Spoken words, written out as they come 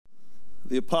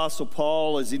The Apostle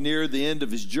Paul, as he neared the end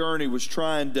of his journey, was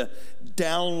trying to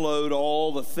download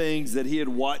all the things that he had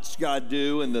watched God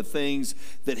do and the things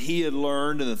that he had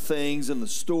learned and the things and the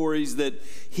stories that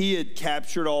he had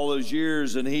captured all those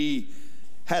years. And he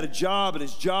had a job, and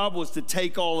his job was to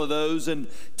take all of those and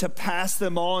to pass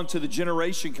them on to the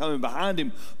generation coming behind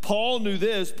him. Paul knew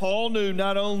this. Paul knew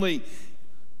not only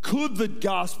could the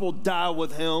gospel die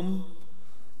with him,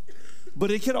 but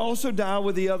it could also die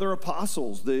with the other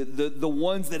apostles, the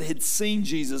ones that had seen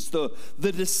Jesus, the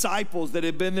disciples that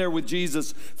had been there with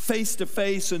Jesus face to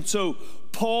face. And so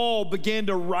Paul began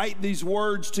to write these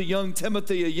words to young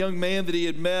Timothy, a young man that he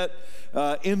had met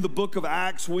in the book of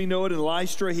Acts. We know it in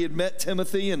Lystra. He had met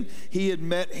Timothy, and he had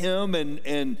met him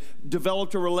and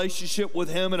developed a relationship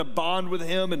with him and a bond with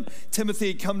him. And Timothy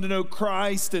had come to know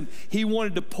Christ, and he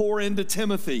wanted to pour into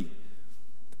Timothy.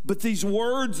 But these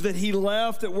words that he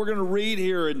left that we're going to read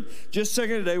here in just a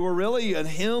second today were really a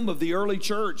hymn of the early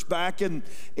church back in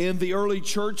the early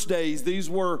church days. These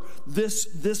were,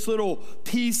 this little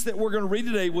piece that we're going to read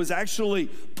today was actually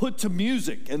put to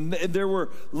music. And there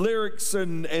were lyrics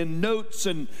and notes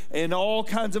and all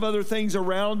kinds of other things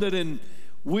around it. And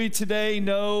we today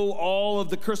know all of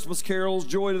the Christmas carols,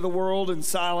 Joy to the World and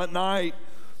Silent Night.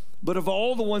 But of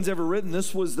all the ones ever written,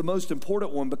 this was the most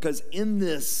important one, because in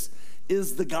this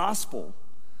is the gospel.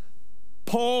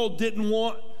 Paul didn't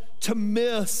want to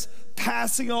miss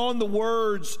passing on the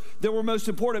words that were most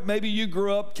important. Maybe you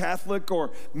grew up Catholic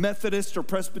or Methodist or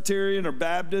Presbyterian or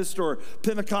Baptist or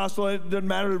Pentecostal. It doesn't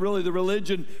matter really the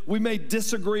religion. We may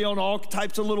disagree on all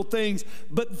types of little things,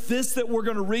 but this that we're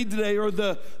going to read today are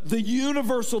the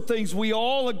universal things we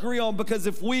all agree on, because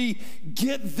if we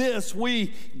get this,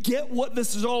 we get what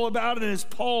this is all about. And as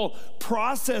Paul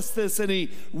processed this and he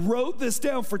wrote this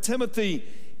down for Timothy,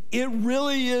 it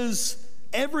really is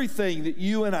everything that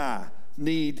you and I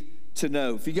need to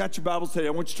know. If you got your Bibles today,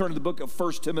 I want you to turn to the book of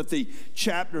 1 Timothy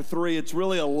chapter 3. It's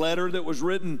really a letter that was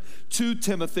written to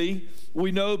Timothy.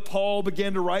 We know Paul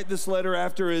began to write this letter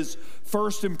after his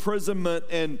first imprisonment,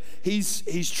 and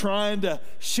he's trying to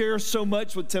share so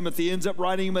much with Timothy. He ends up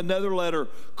writing him another letter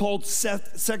called 2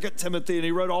 Timothy, and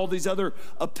he wrote all these other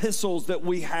epistles that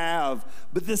we have.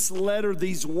 But this letter,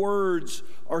 these words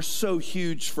are so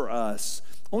huge for us.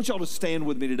 I want y'all to stand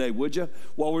with me today, would you,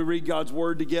 while we read God's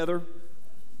word together.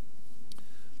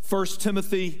 1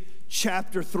 Timothy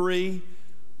chapter 3.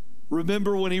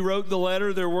 Remember when he wrote the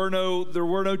letter, there were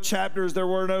no chapters, there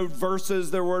were no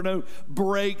verses, there were no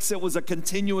breaks. It was a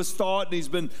continuous thought, and he's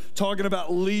been talking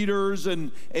about leaders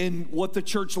and what the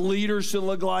church leaders should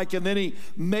look like. And then he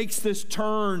makes this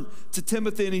turn to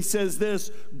Timothy, and he says this,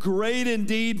 great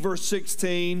indeed, verse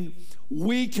 16,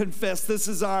 we confess. This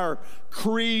is our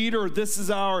creed, or this is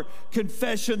our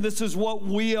confession. This is what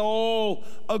we all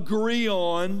agree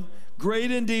on.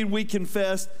 Great indeed, we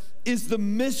confess, is the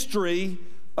mystery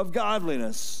of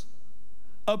godliness.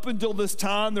 Up until this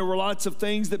time, there were lots of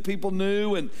things that people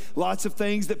knew and lots of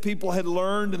things that people had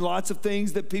learned and lots of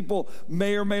things that people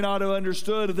may or may not have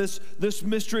understood. This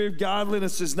mystery of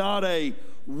godliness is not a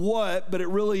what, but it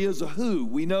really is a who.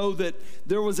 We know that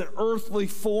there was an earthly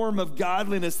form of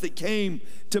godliness that came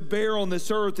to bear on this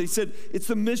earth. He said, it's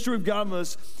the mystery of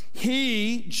godliness.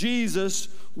 He, Jesus,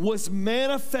 was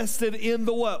manifested in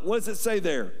the what? What does it say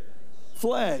there?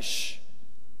 Flesh.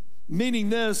 Meaning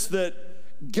this, that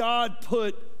God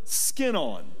put skin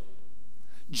on.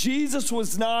 Jesus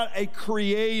was not a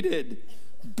created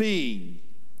being.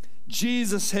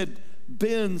 Jesus had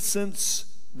been since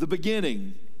the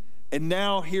beginning. And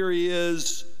now here he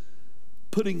is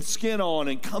putting skin on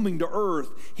and coming to earth.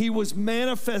 He was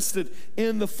manifested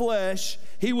in the flesh.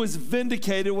 He was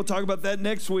vindicated, we'll talk about that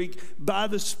next week, by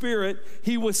the Spirit.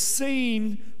 He was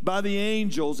seen by the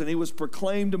angels, and he was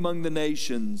proclaimed among the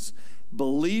nations,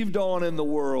 believed on in the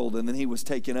world, and then he was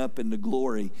taken up into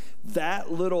glory.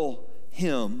 That little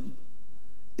hymn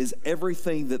is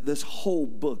everything that this whole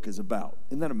book is about.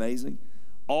 Isn't that amazing?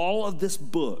 All of this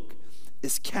book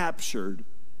is captured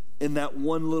in that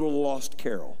one little lost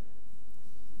carol.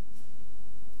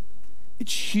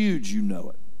 It's huge, you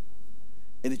know it.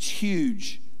 And it's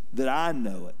huge that I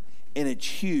know it. And it's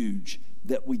huge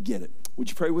that we get it. Would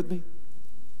you pray with me?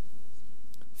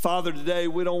 Father, today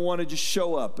we don't want to just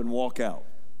show up and walk out.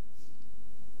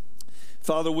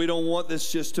 Father, we don't want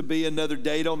this just to be another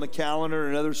date on the calendar,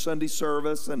 another Sunday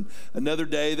service, and another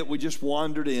day that we just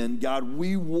wandered in. God,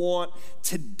 we want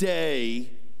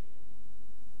today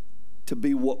to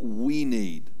be what we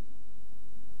need.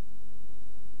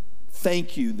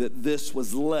 Thank you that this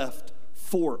was left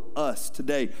for us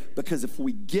today, because if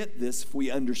we get this, if we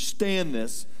understand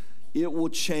this, it will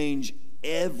change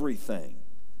everything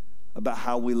about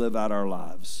how we live out our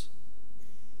lives.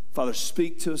 Father,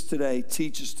 speak to us today,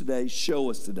 teach us today, show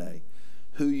us today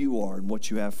who you are and what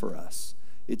you have for us.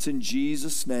 It's in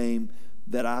Jesus' name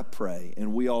that I pray.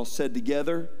 And we all said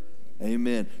together,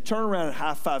 amen. Turn around and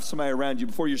high five somebody around you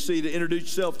before you're seated. Introduce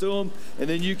yourself to them, and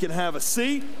then you can have a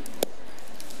seat.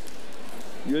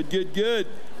 Good, good, good.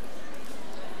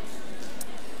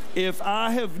 If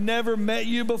I have never met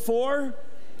you before,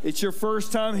 it's your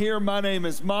first time here. My name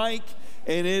is Mike,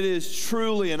 and it is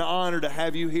truly an honor to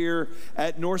have you here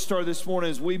at North Star this morning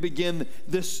as we begin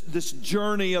this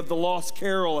journey of the Lost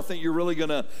Carol. I think you're really going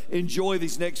to enjoy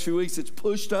these next few weeks. It's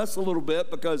pushed us a little bit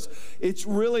because it's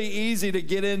really easy to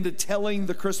get into telling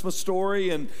the Christmas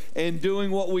story and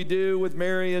doing what we do with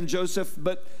Mary and Joseph,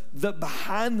 but the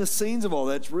behind the scenes of all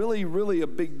that's really, really a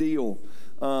big deal.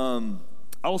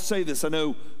 I'll say this. I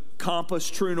know Compass,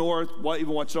 True North,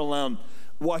 even watch it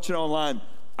online.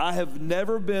 I have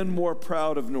never been more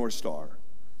proud of North Star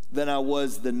than I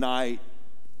was that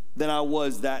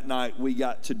night we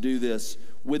got to do this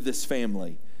with this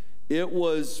family. It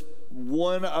was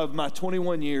one of my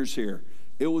 21 years here.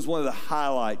 It was one of the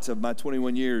highlights of my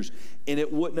 21 years, and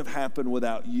it wouldn't have happened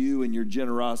without you and your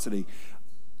generosity.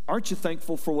 Aren't you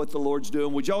thankful for what the Lord's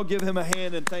doing? Would y'all give him a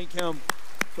hand and thank him?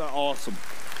 It's awesome.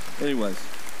 Anyways,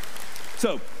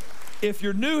 so if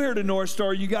you're new here to North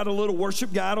Star, you got a little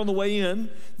worship guide on the way in.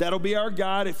 That'll be our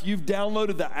guide. If you've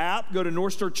downloaded the app, go to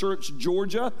North Star Church,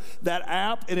 Georgia, that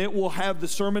app, and it will have the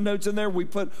sermon notes in there.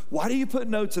 Why do you put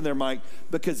notes in there, Mike?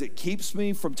 Because it keeps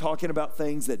me from talking about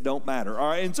things that don't matter, all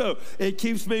right? And so it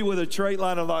keeps me with a straight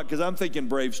line of thought because I'm thinking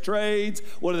Braves trades,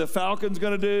 what are the Falcons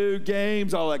going to do,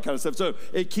 games, all that kind of stuff. So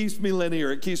it keeps me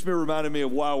linear. It keeps me reminding me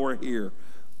of why we're here.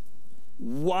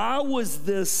 Why was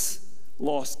this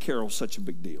Lost Carol such a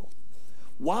big deal?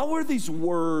 Why were these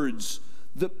words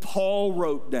that Paul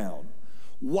wrote down?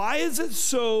 Why is it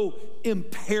so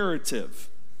imperative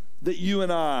that you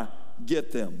and I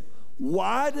get them?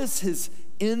 Why does his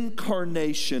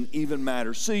incarnation even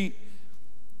matter? See,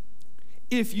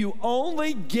 if you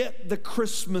only get the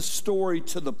Christmas story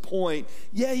to the point,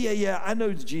 yeah, I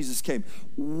know Jesus came.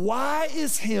 Why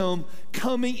is him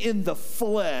coming in the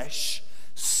flesh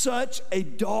such a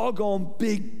doggone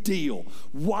big deal?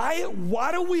 Why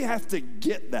do we have to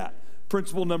get that?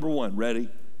 Principle number one, ready?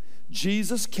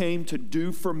 Jesus came to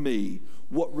do for me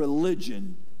what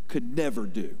religion could never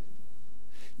do.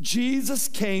 Jesus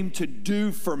came to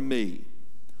do for me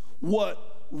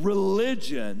what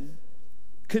religion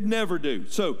could never do.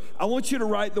 So I want you to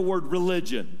write the word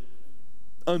religion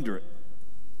under it.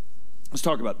 Let's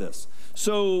talk about this.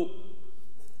 So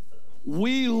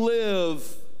we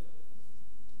live,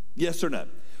 yes or no?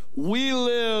 We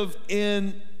live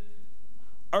in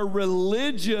a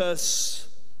religious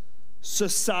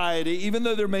society, even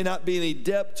though there may not be any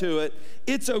depth to it.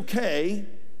 It's okay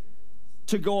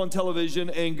to go on television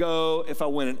and go, if I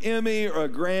win an Emmy or a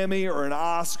Grammy or an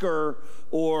Oscar,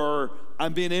 or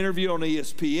I'm being interviewed on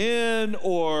ESPN,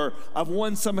 or I've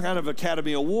won some kind of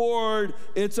Academy Award,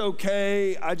 it's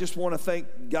okay. I just want to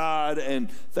thank God and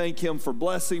thank him for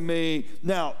blessing me.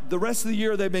 Now, the rest of the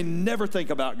year, they may never think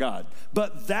about God.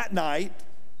 But that night,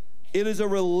 it is a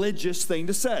religious thing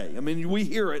to say. I mean, we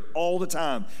hear it all the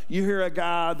time. You hear a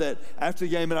guy that after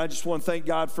the game, and I just want to thank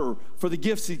God for the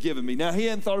gifts he's given me. Now, he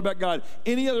hadn't thought about God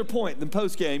any other point than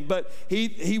post-game, but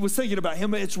he was thinking about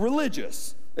him. It's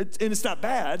religious, and it's not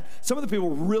bad. Some of the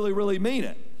people really, really mean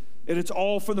it, and it's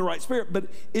all from the right spirit, but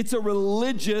it's a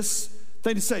religious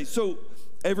thing to say. So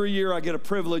every year I get a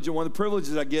privilege, and one of the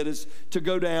privileges I get is to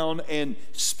go down and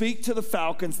speak to the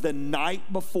Falcons the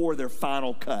night before their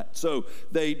final cut. So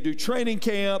they do training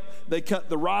camp, they cut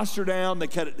the roster down, they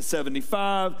cut it to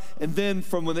 75, and then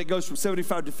from when it goes from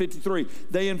 75 to 53,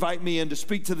 they invite me in to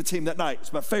speak to the team that night.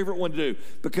 It's my favorite one to do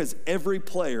because every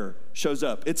player shows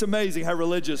up. It's amazing how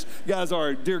religious guys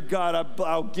are. Dear God,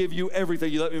 I'll give you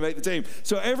everything. You let me make the team.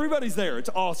 So everybody's there.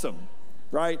 It's awesome,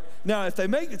 right? Now, if they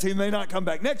make the team, they may not come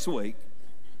back next week.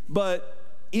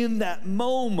 But in that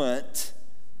moment,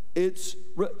 it's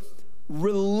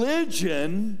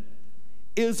religion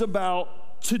is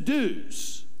about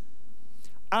to-dos.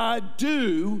 I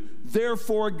do,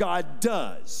 therefore God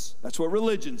does. That's what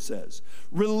religion says.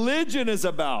 Religion is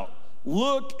about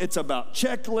look, it's about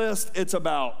checklist, it's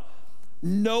about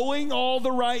knowing all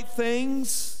the right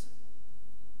things.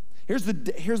 Here's the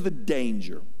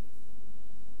danger.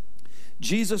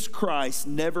 Jesus Christ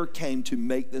never came to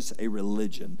make this a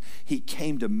religion. He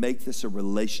came to make this a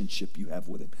relationship you have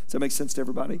with him. Does that make sense to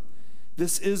everybody?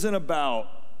 This isn't about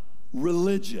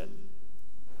religion.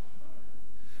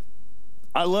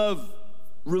 I love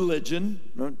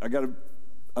religion. I got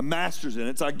a master's in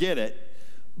it, so I get it.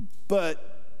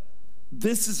 But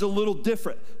this is a little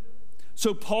different.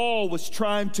 So Paul was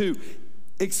trying to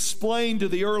explain to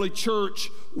the early church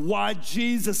why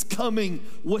Jesus coming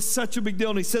was such a big deal.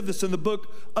 And he said this in the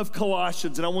book of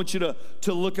Colossians, and I want you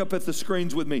to look up at the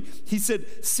screens with me. He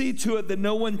said, see to it that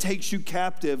no one takes you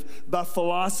captive by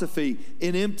philosophy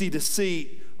and empty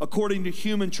deceit, according to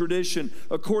human tradition,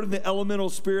 according to the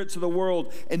elemental spirits of the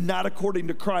world, and not according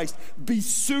to Christ. Be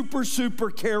super,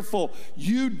 super careful.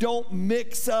 You don't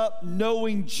mix up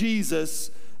knowing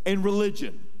Jesus and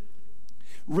religion.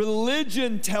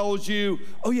 Religion tells you,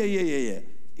 oh, yeah.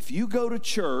 If you go to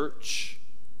church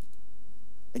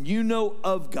and you know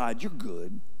of God, you're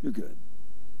good. You're good.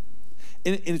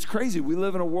 And it's crazy. We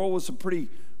live in a world with some pretty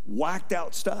whacked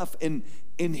out stuff. And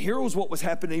here was what was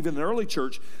happening even in the early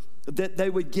church, that they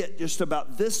would get just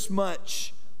about this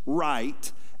much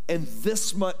right and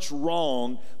this much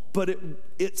wrong, but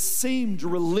it seemed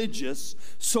religious,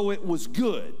 so it was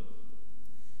good.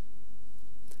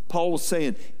 Paul was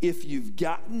saying, if you've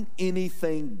gotten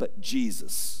anything but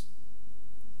Jesus,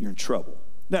 you're in trouble.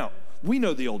 Now, we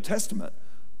know the Old Testament.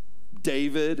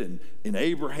 David and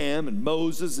Abraham and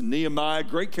Moses and Nehemiah,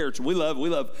 great character. We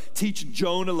love teaching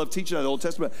Jonah, love teaching out of the Old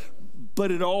Testament.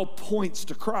 But it all points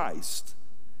to Christ.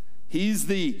 He's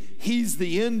the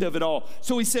end of it all.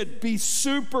 So he said, be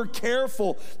super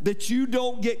careful that you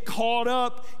don't get caught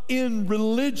up in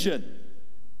religion.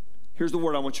 Here's the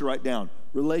word I want you to write down.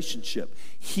 Relationship.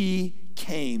 He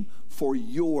came for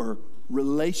your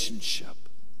relationship.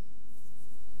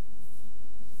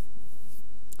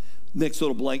 Next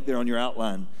little blank there on your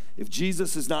outline. If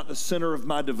Jesus is not the center of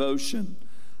my devotion,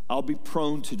 I'll be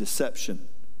prone to deception.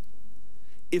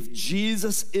 If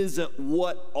Jesus isn't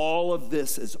what all of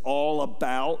this is all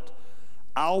about,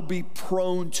 I'll be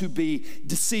prone to be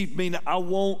deceived, meaning I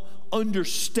won't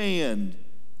understand.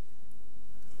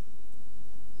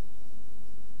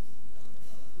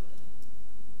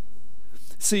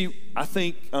 See, I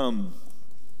think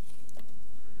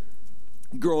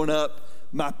growing up,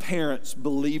 my parents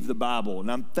believed the Bible,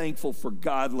 and I'm thankful for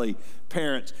godly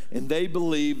parents. And they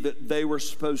believed that they were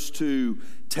supposed to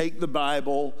take the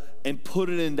Bible and put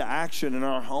it into action in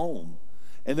our home.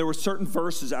 And there were certain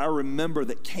verses I remember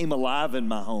that came alive in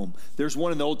my home. There's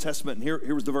one in the Old Testament, and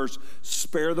here was the verse,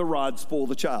 spare the rod, spoil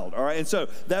the child. All right, and so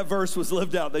that verse was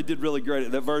lived out. They did really great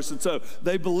at that verse. And so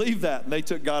they believed that, and they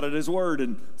took God at his word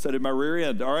and said in my rear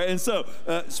end. All right, and so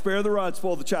spare the rod,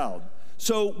 spoil the child.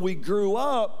 So we grew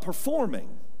up performing,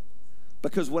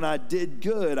 because when I did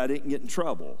good, I didn't get in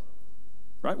trouble,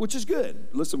 right? Which is good.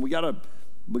 Listen, we gotta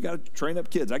train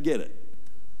up kids. I get it.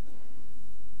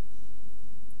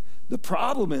 The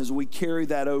problem is we carry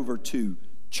that over to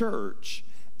church,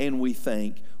 and we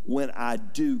think, when I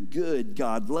do good,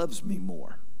 God loves me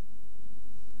more.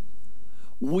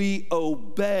 We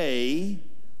obey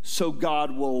so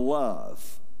God will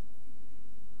love.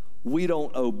 We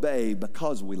don't obey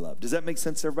because we love. Does that make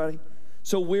sense to everybody?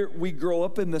 So we grow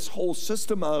up in this whole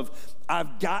system of,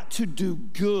 I've got to do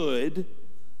good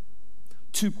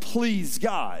to please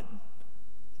God.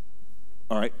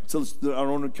 All right, so I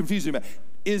don't want to confuse you.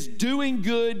 Is doing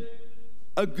good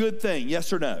a good thing?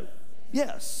 Yes or no?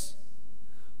 Yes.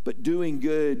 But doing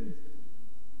good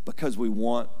because we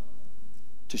want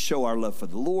to show our love for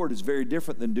the Lord is very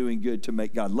different than doing good to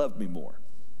make God love me more.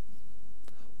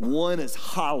 One is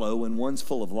hollow and one's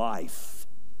full of life.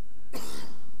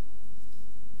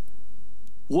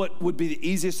 What would be the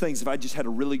easiest things if I just had a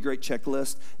really great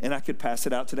checklist and I could pass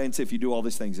it out today and say, if you do all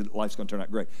these things, life's going to turn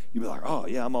out great? You'd be like, oh,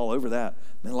 yeah, I'm all over that.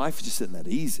 Man, life just isn't that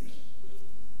easy.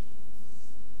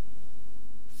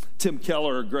 Tim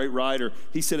Keller, a great writer,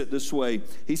 he said it this way.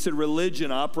 He said,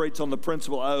 religion operates on the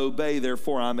principle, I obey,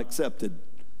 therefore I'm accepted.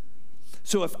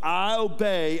 So if I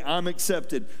obey, I'm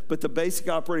accepted. But the basic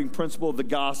operating principle of the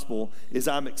gospel is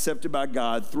I'm accepted by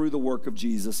God through the work of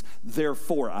Jesus,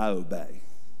 therefore I obey.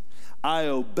 I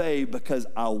obey because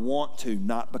I want to,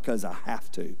 not because I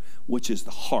have to, which is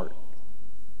the heart.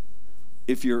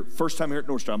 If you're first time here at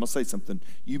North Star, I'm going to say something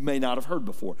you may not have heard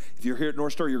before. If you're here at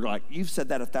North Star, you're like, you've said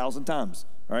that 1,000 times,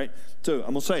 all right? So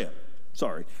I'm going to say it.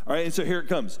 Sorry. All right, and so here it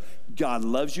comes. God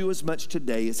loves you as much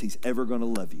today as he's ever going to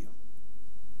love you.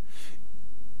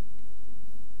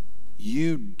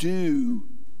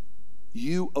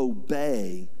 You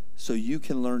obey so you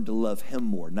can learn to love him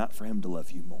more, not for him to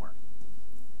love you more.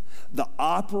 The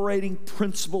operating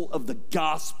principle of the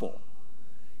gospel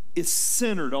is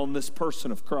centered on this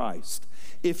person of Christ.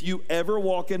 If you ever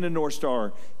walk into North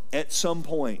Star at some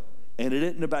point and it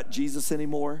isn't about Jesus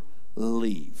anymore,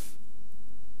 leave.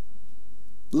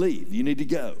 Leave. You need to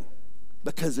go.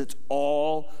 because it's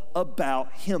all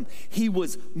about him. He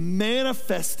was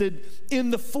manifested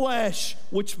in the flesh,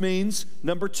 which means,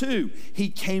 number two, he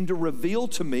came to reveal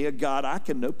to me a God I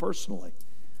can know personally.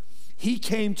 He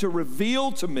came to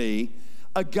reveal to me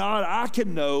a God I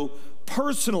can know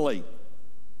personally.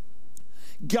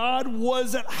 God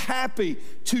wasn't happy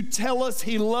to tell us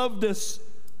he loved us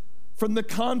from the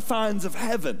confines of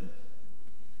heaven.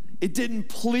 It didn't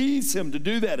please him to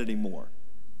do that anymore.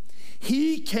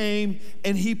 He came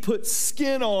and he put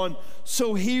skin on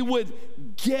so he would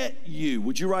get you.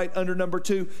 Would you write under number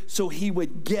two? So he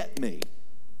would get me,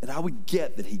 and I would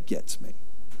get that he gets me.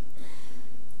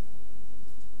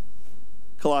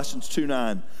 Colossians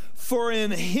 2:9. For in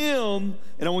him,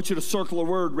 and I want you to circle a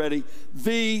word, ready?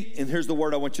 And here's the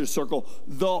word I want you to circle,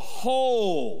 the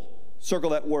whole,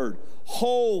 circle that word,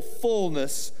 whole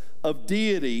fullness of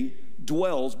deity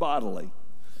dwells bodily.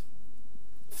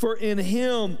 For in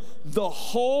him the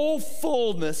whole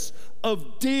fullness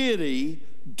of deity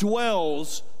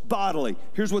dwells bodily.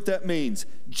 Here's what that means.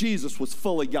 Jesus was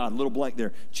fully God. A little blank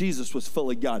there. Jesus was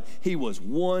fully God. He was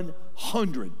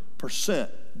 100%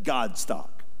 God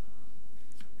stock.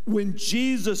 When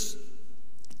Jesus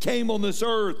came on this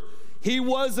earth, he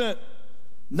wasn't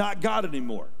not God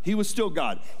anymore. He was still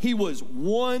God. He was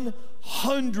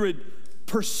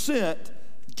 100%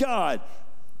 God.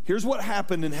 Here's what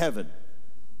happened in heaven.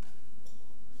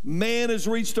 Man has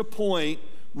reached a point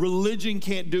religion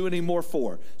can't do anymore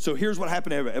for. So here's what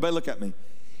happened to everybody. Everybody look at me.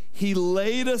 He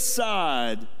laid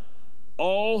aside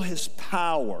all his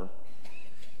power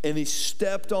and he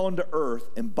stepped onto earth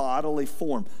in bodily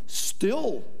form.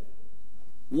 Still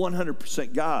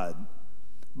 100% God,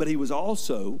 but he was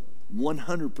also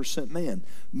 100% man,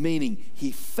 meaning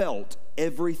he felt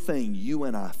everything you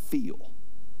and I feel.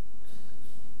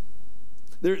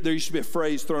 There used to be a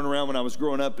phrase thrown around when I was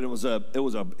growing up, and it was a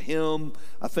hymn,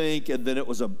 I think, and then it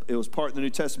was part of the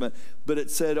New Testament. But it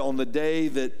said on the day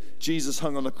that Jesus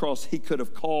hung on the cross, he could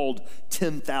have called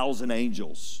 10,000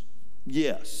 angels.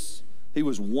 Yes, he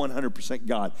was 100%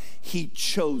 God. He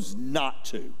chose not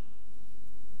to.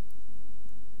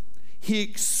 He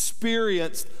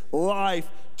experienced life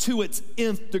to its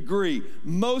nth degree.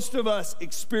 Most of us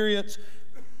experience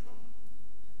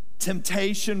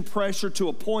temptation, pressure to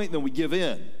a point, and then we give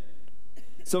in.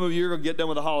 Some of you are going to get done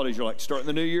with the holidays. You're like, starting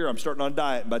the new year, I'm starting on a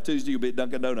diet, and by Tuesday you'll be at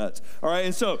Dunkin' Donuts. All right,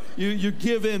 and so you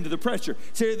give in to the pressure.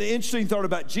 See, the interesting thought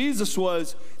about Jesus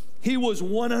was he was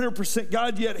 100%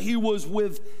 God, yet he was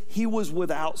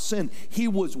without sin. He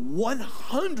was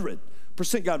 100%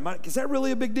 God. Is that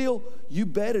really a big deal? You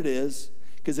bet it is,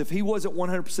 because if he wasn't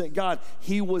 100% God,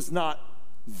 he was not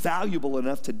valuable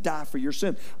enough to die for your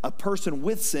sin. A person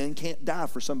with sin can't die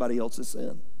for somebody else's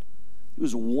sin. He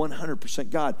was 100%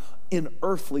 God in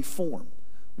earthly form.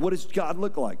 What does God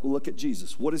look like? Well, look at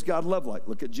Jesus. What does God love like?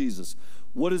 Look at Jesus.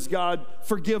 What does God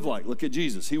forgive like? Look at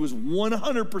Jesus. He was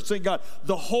 100% God,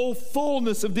 the whole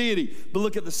fullness of deity. But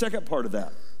look at the second part of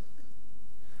that.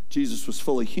 Jesus was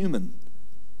fully human.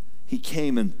 He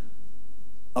came in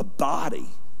a body.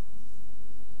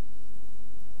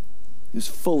 He was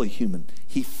fully human.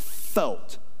 He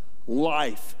felt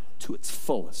life to its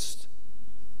fullest.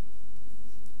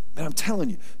 Man, I'm telling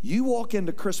you, you walk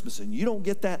into Christmas and you don't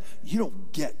get that, you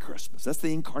don't get Christmas. That's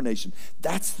the incarnation.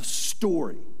 That's the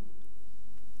story.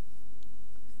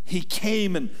 He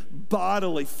came in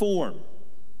bodily form.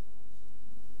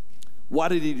 Why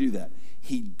did he do that?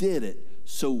 He did it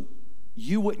so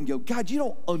you wouldn't go, God, you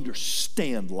don't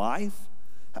understand life.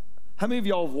 How many of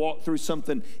y'all have walked through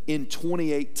something in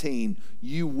 2018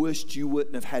 you wished you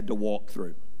wouldn't have had to walk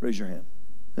through? Raise your hand.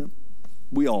 Yeah.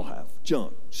 We all have.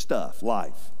 Junk, stuff,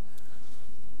 life.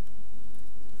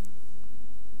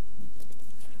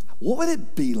 What would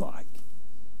it be like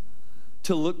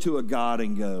to look to a God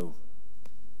and go,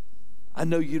 I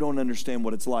know you don't understand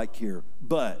what it's like here,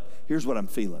 but here's what I'm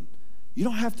feeling. You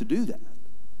don't have to do that.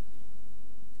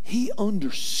 He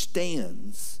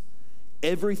understands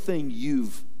everything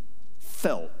you've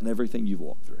felt and everything you've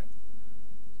walked through.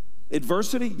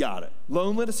 Adversity, got it.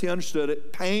 Loneliness, he understood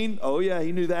it. Pain, oh yeah,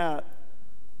 he knew that.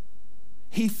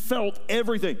 He felt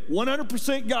everything.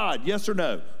 100% God, yes or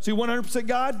no? Is he 100%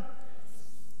 God?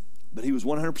 But he was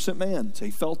 100% man, so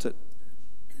he felt it.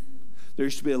 There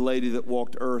used to be a lady that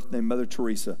walked earth named Mother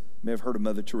Teresa. You may have heard of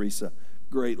Mother Teresa.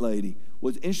 Great lady.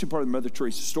 Well, the interesting part of Mother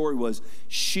Teresa's story was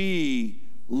she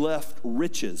left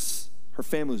riches. Her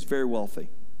family was very wealthy.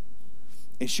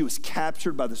 And she was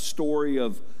captured by the story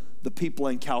of the people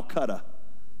in Calcutta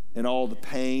and all the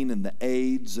pain and the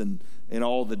AIDS and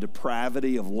all the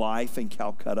depravity of life in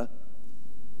Calcutta.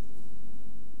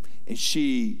 And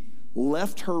she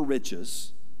left her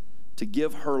riches to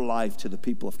give her life to the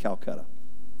people of Calcutta.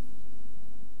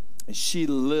 And she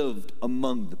lived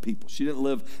among the people. She didn't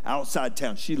live outside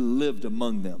town. She lived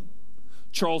among them.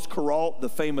 Charles Kuralt, the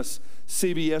famous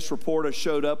CBS reporter,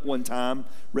 showed up one time.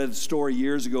 Read the story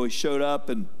years ago. He showed up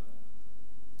and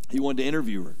he wanted to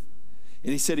interview her.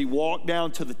 And he said he walked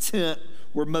down to the tent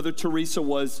where Mother Teresa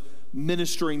was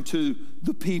ministering to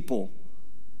the people.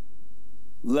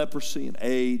 Leprosy and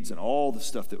AIDS and all the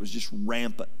stuff that was just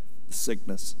rampant, the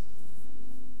sickness.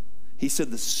 He said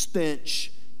the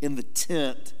stench in the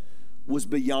tent was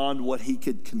beyond what he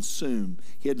could consume.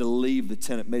 He had to leave the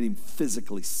tent. It made him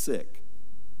physically sick.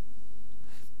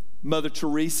 Mother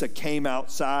Teresa came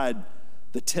outside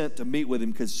the tent to meet with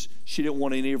him because she didn't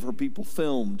want any of her people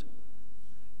filmed.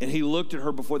 And he looked at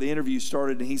her before the interview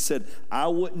started and he said, "I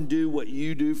wouldn't do what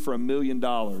you do for $1 million.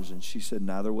 And she said,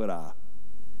 "Neither would I."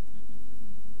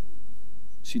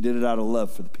 She did it out of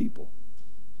love for the people.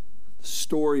 The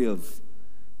story of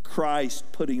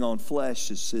Christ putting on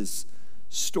flesh is his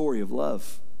story of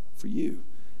love for you.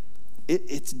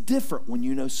 It's different when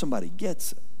you know somebody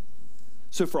gets it.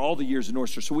 So for all the years at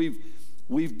North Star, so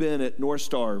we've been at North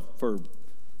Star for,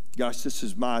 gosh, this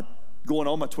is going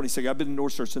on my 22nd. I've been at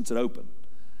North Star since it opened.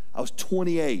 I was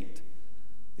 28.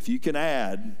 If you can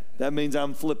add, that means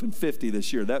I'm flipping 50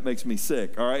 this year. That makes me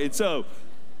sick, all right? And so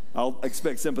I'll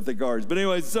expect sympathy cards. But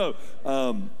anyway, so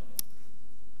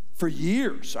for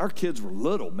years, our kids were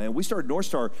little, man. We started North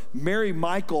Star.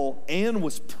 Ann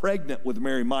was pregnant with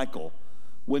Mary Michael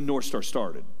when North Star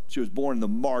started. She was born in the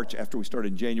March after we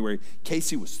started in January.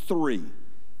 Casey was 3.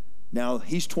 Now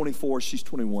he's 24, she's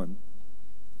 21,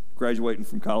 graduating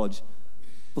from college.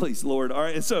 Please, Lord. All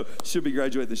right, and so she'll be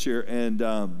graduating this year.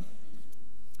 And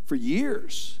for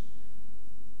years,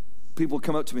 people would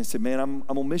come up to me and say, "Man, I'm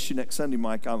going to miss you next Sunday,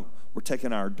 Mike. We're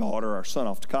taking our son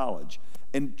off to college."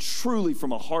 And truly,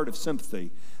 from a heart of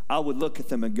sympathy, I would look at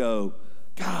them and go,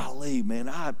 "Golly, man,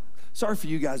 I'm sorry for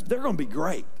you guys. They're going to be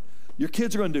great. Your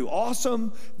kids are going to do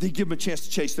awesome. They give them a chance to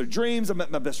chase their dreams. I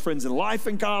met my best friends in life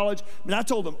in college." I mean, I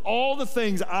told them all the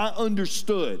things I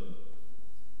understood.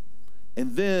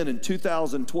 And then in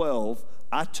 2012,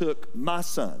 I took my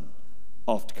son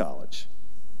off to college.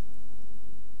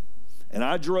 And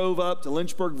I drove up to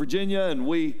Lynchburg, Virginia, and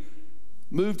we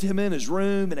moved him in his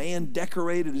room, and Ann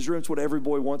decorated his room. It's what every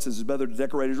boy wants, is his mother to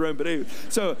decorate his room. But anyway,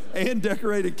 so Ann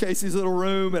decorated Casey's little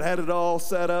room and had it all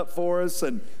set up for us.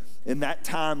 And that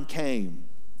time came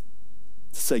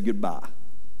to say goodbye.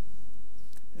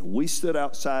 And we stood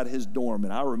outside his dorm,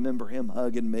 and I remember him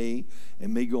hugging me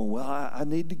and me going, "Well, I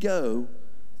need to go."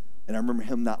 And I remember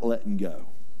him not letting go.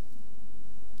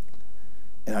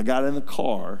 And I got in the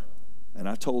car, and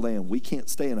I told Ann, "We can't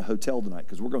stay in a hotel tonight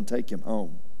because we're going to take him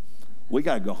home. We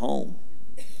got to go home."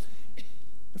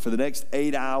 And for the next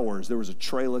 8 hours, there was a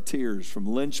trail of tears from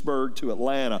Lynchburg to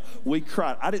Atlanta. We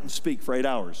cried. I didn't speak for 8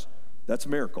 hours. That's a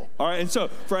miracle. All right, and so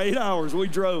for 8 hours, we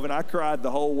drove, and I cried the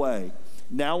whole way.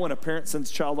 Now when a parent sends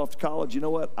a child off to college, you know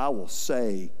what? I will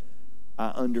say I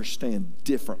understand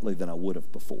differently than I would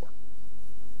have before.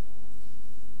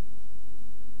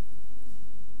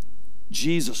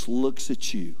 Jesus looks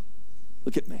at you,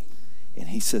 look at me, and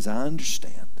he says, "I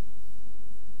understand."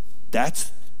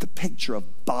 That's the picture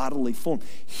of bodily form.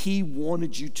 He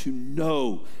wanted you to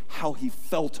know how he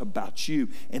felt about you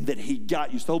and that he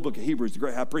got you. It's the whole book of Hebrews, the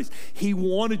great high priest. He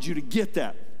wanted you to get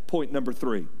that. Point number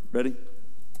 3. Ready?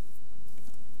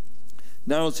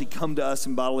 Not only does he come to us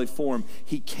in bodily form,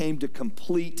 he came to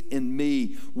complete in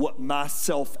me what my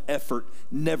self-effort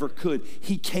never could.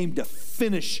 He came to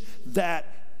finish that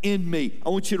in me. I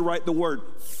want you to write the word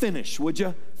finish, would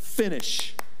you?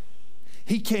 Finish.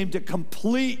 He came to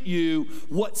complete you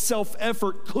what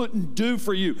self-effort couldn't do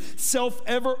for you.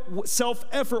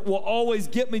 Self-effort will always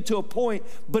get me to a point,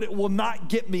 but it will not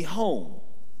get me home.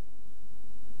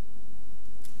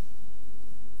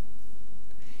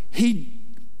 He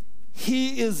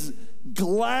is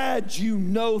glad you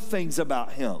know things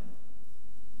about him.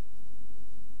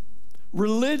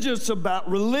 Religion is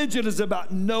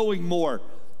about knowing more.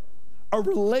 A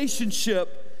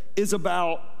relationship is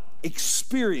about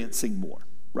experiencing more,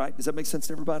 right? Does that make sense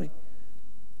to everybody?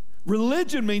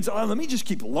 Religion means, oh, let me just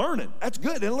keep learning. That's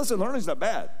good. And listen, learning's not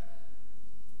bad.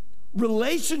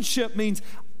 Relationship means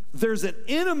there's an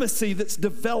intimacy that's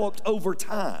developed over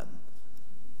time.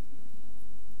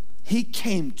 He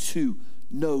came to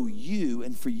know you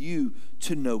and for you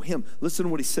to know him. Listen to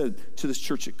what he said to this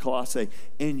church at Colossae.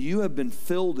 "And you have been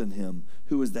filled in him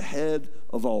who is the head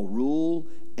of all rule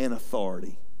and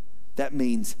authority." That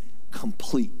means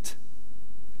complete.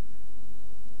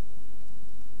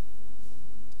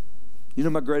 You know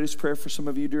my greatest prayer for some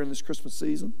of you during this Christmas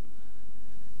season?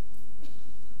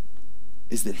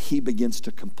 Is that he begins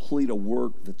to complete a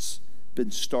work that's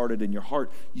been started in your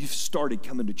heart. You've started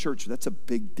coming to church. That's a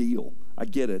big deal. I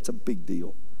get it. It's a big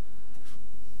deal.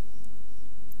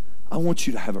 I want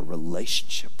you to have a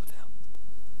relationship with him.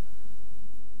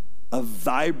 A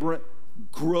vibrant,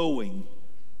 growing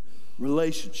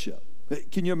relationship.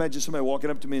 Can you imagine somebody walking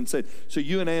up to me and saying, so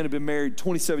you and Ann have been married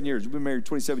 27 years. We've been married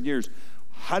 27 years.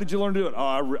 How did you learn to do it?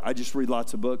 Oh, I just read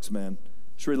lots of books, man.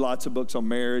 Just read lots of books on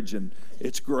marriage, and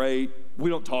it's great. We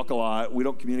don't talk a lot. We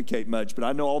don't communicate much, but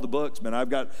I know all the books, man. I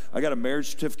got a marriage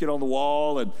certificate on the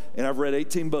wall, and I've read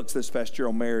 18 books this past year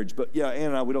on marriage. But yeah, Ann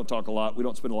and I, we don't talk a lot. We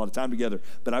don't spend a lot of time together,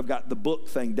 but I've got the book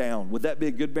thing down. Would that be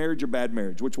a good marriage or bad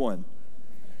marriage? Which one?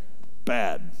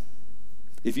 Bad.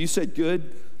 If you said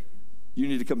good, you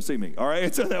need to come see me, all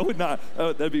right? So that would not,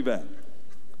 that'd be bad.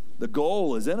 The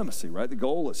goal is intimacy, right? The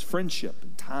goal is friendship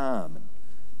and time.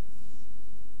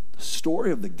 The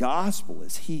story of the gospel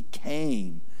is he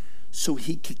came so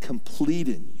he could complete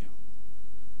in you.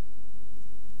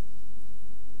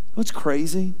 What's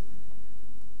crazy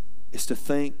is to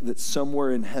think that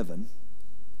somewhere in heaven,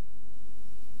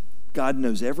 God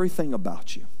knows everything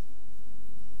about you.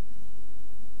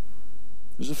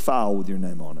 There's a file with your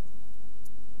name on it.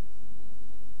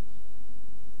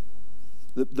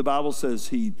 The Bible says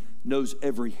he knows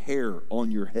every hair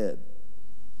on your head.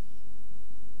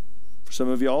 For some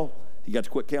of y'all, he got to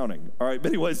quit counting. All right, but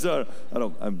anyway, so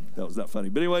that was not funny.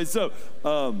 But anyway, so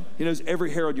he knows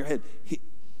every hair on your head.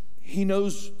 He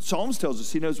knows. Psalms tells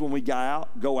us he knows when we go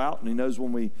out, and he knows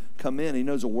when we come in. He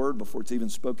knows a word before it's even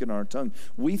spoken on our tongue.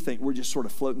 We think we're just sort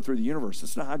of floating through the universe.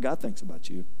 That's not how God thinks about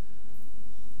you.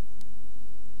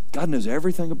 God knows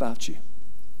everything about you.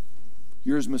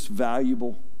 You're his most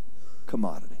valuable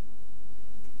commodity.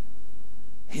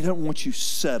 He doesn't want you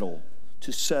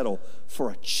to settle for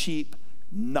a cheap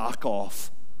knockoff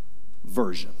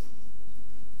version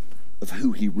of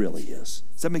who he really is.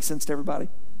 Does that make sense to everybody?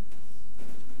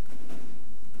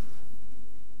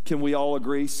 Can we all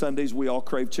agree Sundays we all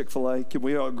crave Chick-fil-A? Can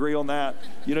we all agree on that?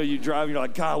 You know, you drive and you're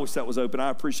like, God, I wish that was open. I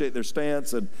appreciate their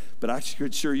stance, but I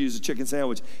could sure use a chicken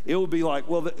sandwich. It would be like,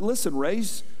 well, listen,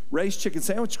 Ray's chicken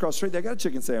sandwich across the street, they got a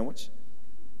chicken sandwich.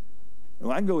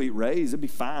 Well, I can go eat Ray's. It'd be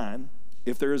fine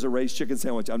if there is a Ray's chicken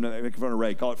sandwich. I'm not making fun of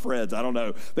Ray. Call it Fred's. I don't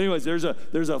know. But anyways, there's a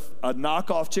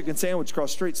knockoff chicken sandwich across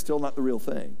the street. Still not the real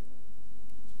thing.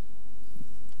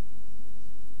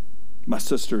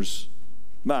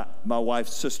 My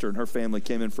wife's sister and her family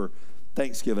came in for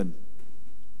Thanksgiving.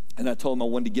 And I told them I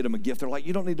wanted to get them a gift. They're like,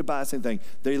 you don't need to buy us anything.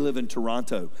 They live in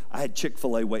Toronto. I had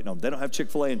Chick-fil-A waiting on them. They don't have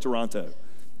Chick-fil-A in Toronto.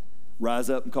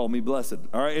 Rise up and call me blessed.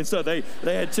 All right, and so they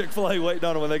had Chick-fil-A waiting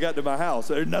on them when they got to my house.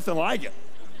 There's nothing like it.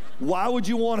 Why would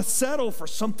you want to settle for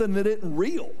something that isn't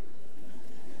real?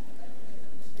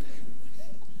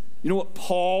 You know what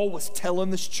Paul was telling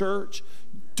this church?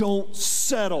 Don't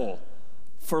settle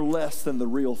for less than the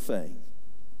real thing.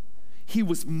 He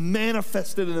was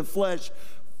manifested in the flesh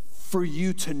for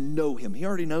you to know him. He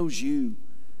already knows you.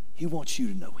 He wants you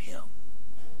to know him.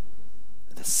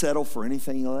 And to settle for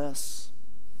anything less,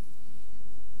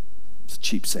 it's a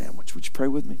cheap sandwich. Would you pray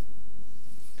with me?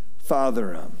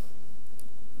 Father,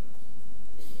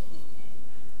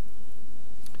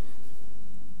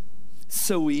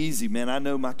 so easy, man. I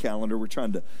know my calendar. We're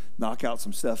trying to knock out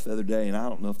some stuff the other day, and I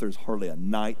don't know if there's hardly a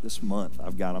night this month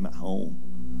I've got them at home.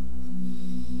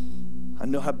 I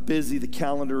know how busy the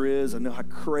calendar is. I know how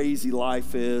crazy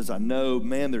life is. I know,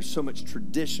 man, there's so much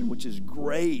tradition, which is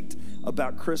great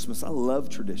about Christmas. I love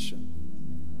tradition.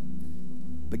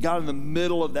 But God, in the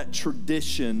middle of that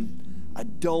tradition, I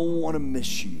don't want to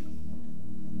miss you.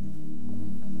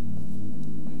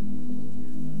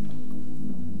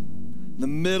 In the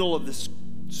middle of this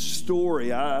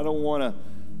story, I don't want to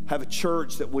have a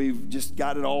church that we've just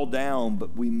got it all down,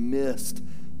 but we missed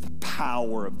the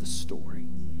power of the story.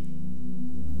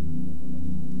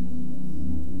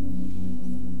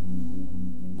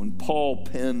 When Paul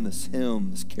penned this hymn,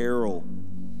 this carol,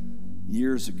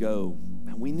 years ago,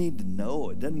 man, we need to know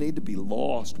it. It doesn't need to be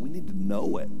lost. We need to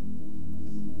know it.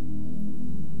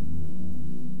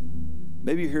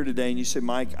 Maybe you're here today and you say,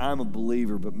 Mike, I'm a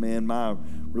believer, but man, my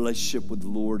relationship with the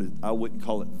Lord, I wouldn't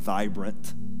call it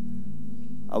vibrant.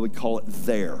 I would call it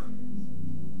there.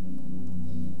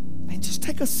 Man, just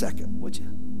take a second, would you?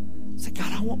 Say,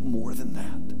 God, I want more than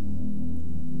that.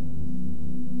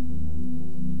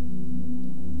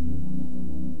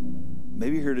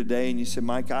 Maybe you're here today and you say,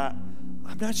 Mike,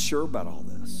 I'm not sure about all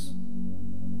this,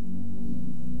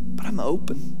 but I'm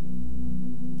open.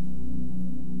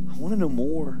 I want to know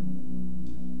more.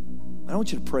 I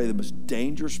want you to pray the most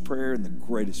dangerous prayer and the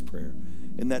greatest prayer.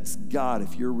 And that's, God,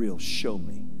 if you're real, show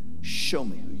me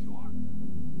who you are.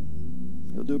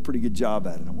 He'll do a pretty good job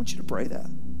at it. I want you to pray that.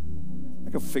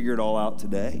 I can figure it all out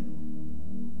today.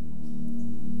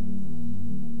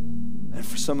 And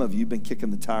for some of you, you've been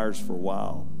kicking the tires for a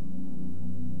while.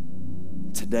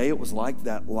 Today, it was like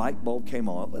that light bulb came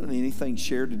on. It wasn't anything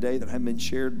shared today that hadn't been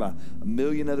shared by a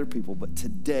million other people. But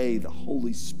today, the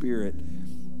Holy Spirit,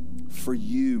 for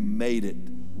you, made it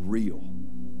real.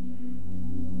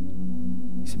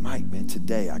 You say, Mike, man,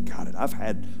 today I got it. I've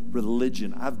had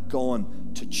religion. I've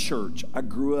gone to church. I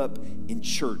grew up in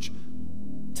church.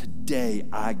 Today,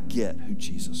 I get who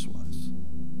Jesus was.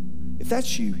 If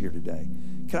that's you here today,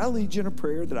 can I lead you in a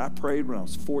prayer that I prayed when I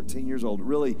was 14 years old?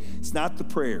 Really, it's not the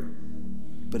prayer,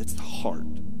 but it's the heart.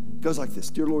 It goes like this.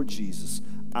 Dear Lord Jesus,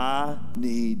 I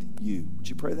need you. Would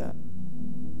you pray that?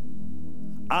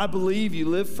 I believe you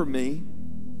lived for me,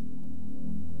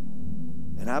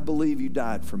 and I believe you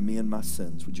died for me and my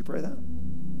sins. Would you pray that?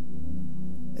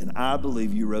 And I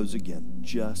believe you rose again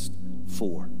just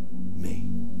for me.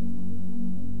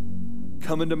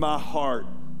 Come into my heart,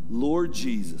 Lord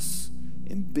Jesus,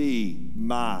 and be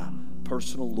my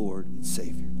personal Lord and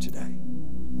Savior today.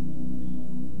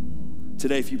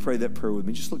 Today, if you pray that prayer with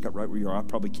me, just look up right where you are. I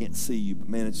probably can't see you, but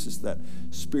man, it's just that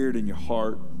spirit in your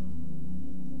heart.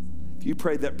 If you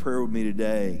prayed that prayer with me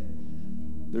today,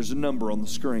 there's a number on the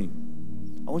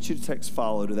screen. I want you to text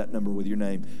follow to that number with your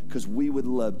name, because we would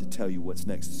love to tell you what's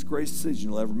next. It's the greatest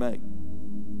decision you'll ever make.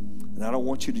 And I don't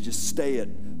want you to just stay at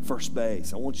first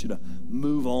base. I want you to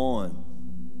move on,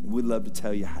 and we'd love to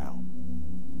tell you how.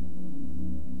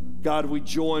 God, we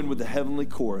join with the heavenly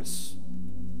chorus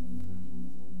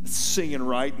singing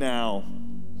right now.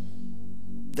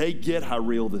 They get how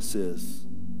real this is.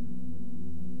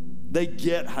 They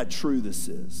get how true this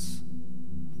is.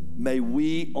 May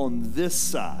we on this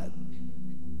side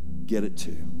get it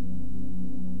too.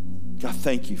 God,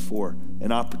 thank you for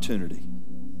an opportunity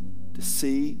to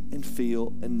see and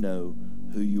feel and know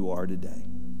who you are today.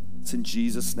 It's in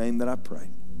Jesus' name that I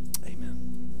pray.